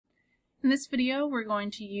In this video, we're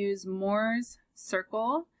going to use Mohr's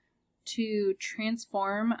circle to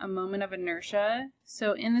transform a moment of inertia.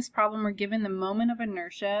 So in this problem, we're given the moment of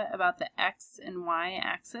inertia about the x and y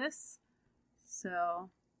axis.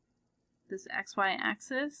 So this xy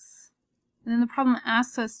axis. And then the problem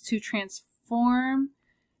asks us to transform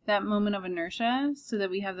that moment of inertia so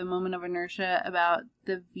that we have the moment of inertia about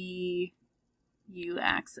the vu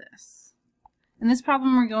axis. In this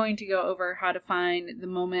problem, we're going to go over how to find the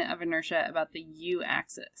moment of inertia about the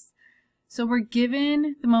u-axis. So we're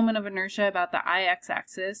given the moment of inertia about the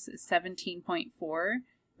ix-axis is 17.4.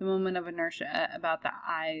 The moment of inertia about the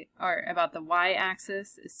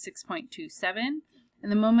y-axis is 6.27,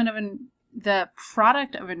 and the moment of the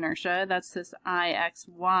product of inertia, that's this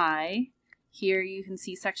ixy. Here you can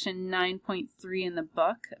see section 9.3 in the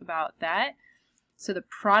book about that. So the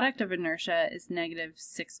product of inertia is negative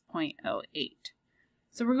 6.08.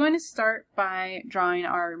 So we're going to start by drawing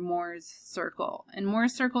our Mohr's circle. And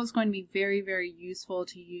Mohr's circle is going to be very, very useful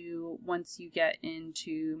to you once you get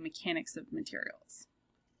into mechanics of materials.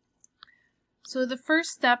 So the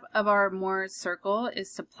first step of our Mohr's circle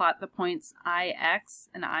is to plot the points ix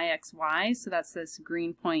and ixy. So that's this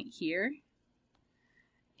green point here.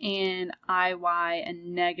 And iy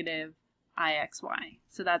and negative ixy.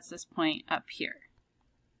 So that's this point up here.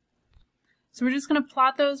 So we're just going to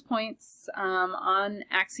plot those points on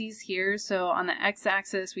axes here. So on the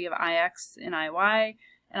x-axis we have ix and iy,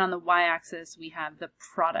 and on the y-axis we have the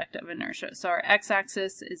product of inertia. So our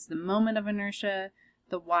x-axis is the moment of inertia,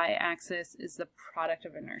 the y-axis is the product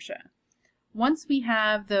of inertia. Once we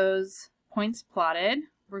have those points plotted,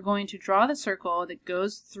 we're going to draw the circle that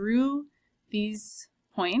goes through these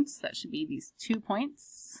points. That should be these 2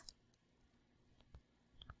 points.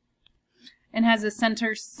 And has a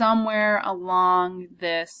center somewhere along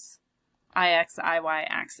this ix-iy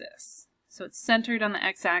axis. So it's centered on the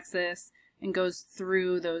x-axis and goes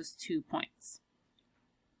through those 2 points.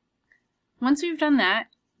 Once we've done that,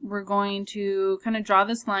 we're going to kind of draw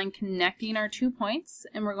this line connecting our 2 points,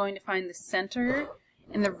 and we're going to find the center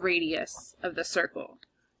and the radius of the circle.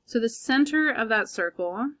 So the center of that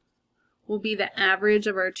circle will be the average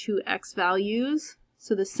of our 2 x values.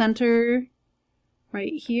 So the center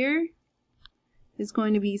right here is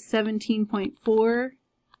going to be 17.4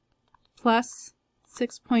 plus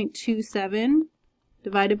 6.27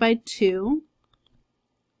 divided by 2.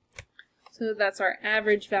 So that's our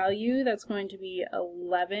average value. That's going to be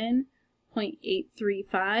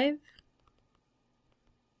 11.835.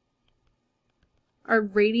 Our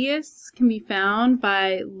radius can be found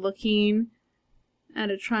by looking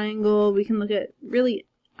at a triangle. We can look at really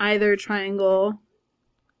either triangle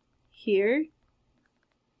here.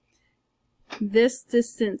 This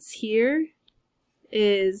distance here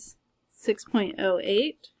is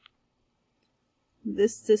 6.08.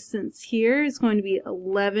 This distance here is going to be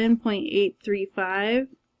 11.835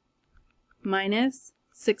 minus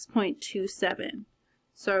 6.27.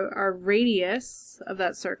 So our radius of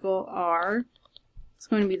that circle, r, is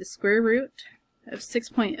going to be the square root of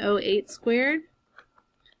 6.08 squared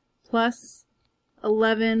plus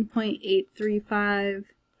 11.835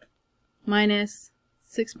 minus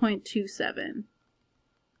 6.27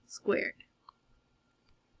 squared.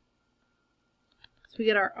 So we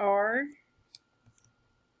get our r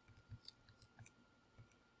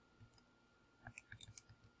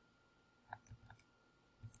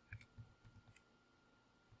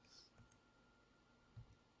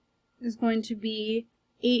is going to be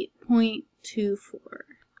 8.24.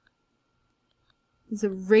 Is the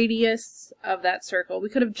radius of that circle. We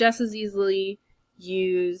could have just as easily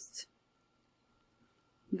used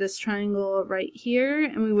this triangle right here,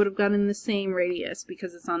 and we would have gotten the same radius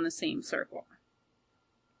because it's on the same circle.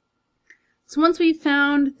 So once we've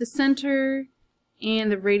found the center and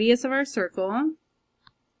the radius of our circle,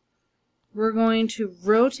 we're going to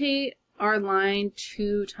rotate our line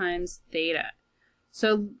 2 times theta.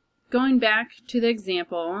 So going back to the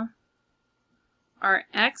example, our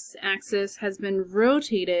x-axis has been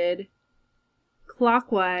rotated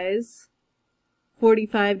clockwise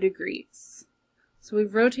 45 degrees. So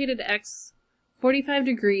we've rotated x 45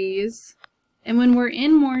 degrees, and when we're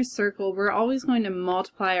in Mohr's circle, we're always going to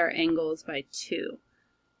multiply our angles by 2.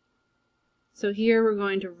 So here we're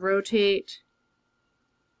going to rotate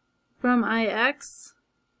from ix,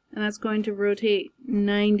 and that's going to rotate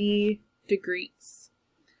 90 degrees.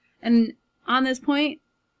 And on this point,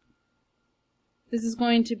 this is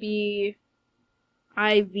going to be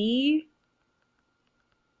IV,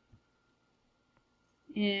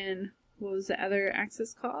 and what was the other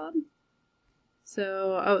axis called?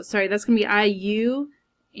 So, oh, sorry, that's going to be IU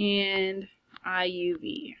and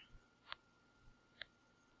IUV.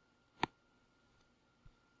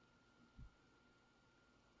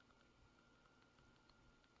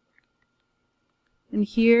 And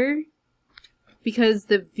here, because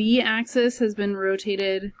the v-axis has been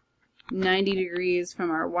rotated 90 degrees from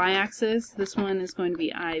our y-axis, this one is going to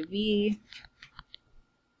be IV,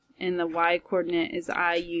 and the y-coordinate is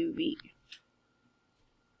IUV.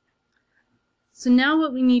 So now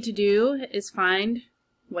what we need to do is find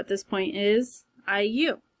what this point is,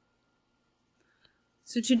 IU.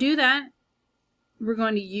 So to do that, we're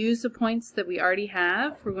going to use the points that we already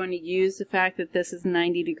have. We're going to use the fact that this is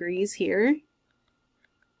 90 degrees here.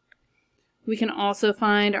 We can also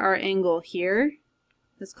find our angle here.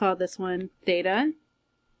 Let's call this one theta.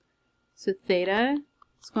 So theta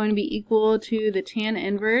is going to be equal to the tan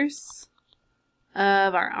inverse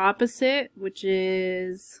of our opposite, which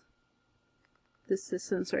is this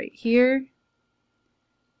distance right here,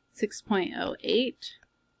 6.08,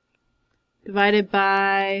 divided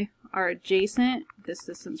by our adjacent, this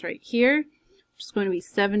distance right here, which is going to be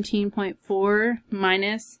 17.4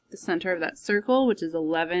 minus the center of that circle, which is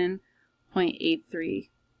 11.835.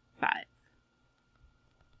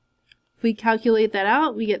 If we calculate that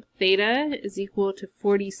out, we get theta is equal to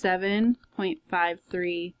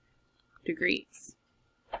 47.53 degrees.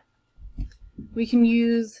 We can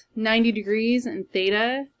use 90 degrees and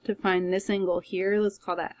theta to find this angle here. Let's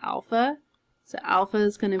call that alpha. So alpha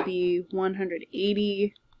is going to be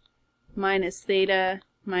 180 minus theta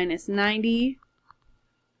minus 90.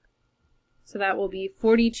 So that will be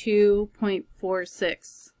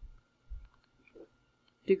 42.46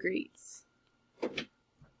 degrees.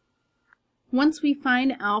 Once we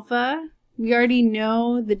find alpha, we already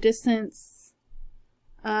know the distance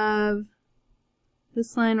of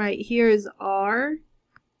this line right here is r.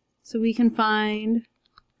 So we can find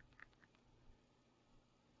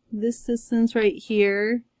this distance right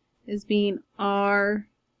here as being r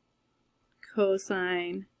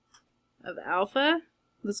cosine of alpha.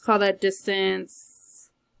 Let's call that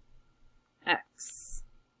distance x.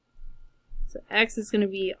 So x is going to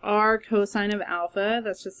be r cosine of alpha.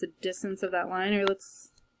 That's just the distance of that line. Or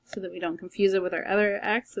let's, so that we don't confuse it with our other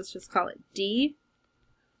x, let's just call it d.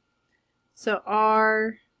 So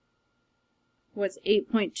r was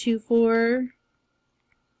 8.24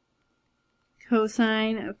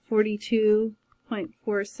 cosine of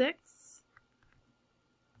 42.46.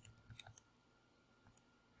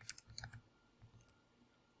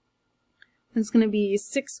 It's going to be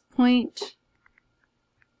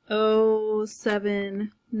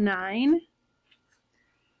 6.079.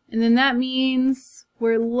 And then that means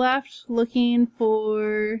we're left looking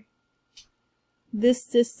for this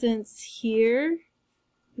distance here,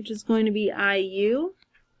 which is going to be IU.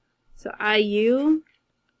 So IU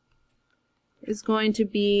is going to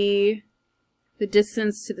be the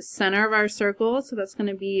distance to the center of our circle, so that's going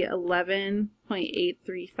to be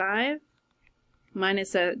 11.835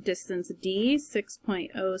 minus a distance D,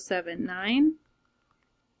 6.079.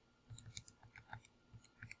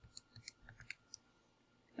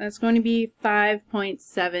 That's going to be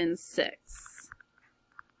 5.76.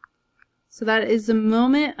 So that is the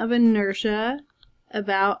moment of inertia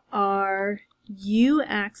about our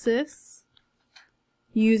U-axis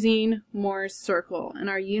using Mohr's circle, and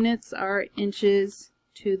our units are inches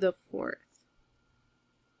to the fourth.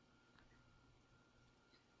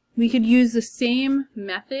 We could use the same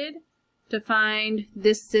method to find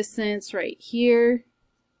this distance right here,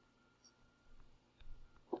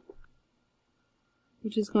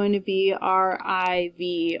 which is going to be our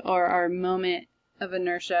IV, or our moment of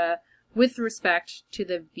inertia with respect to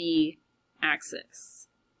the v-axis.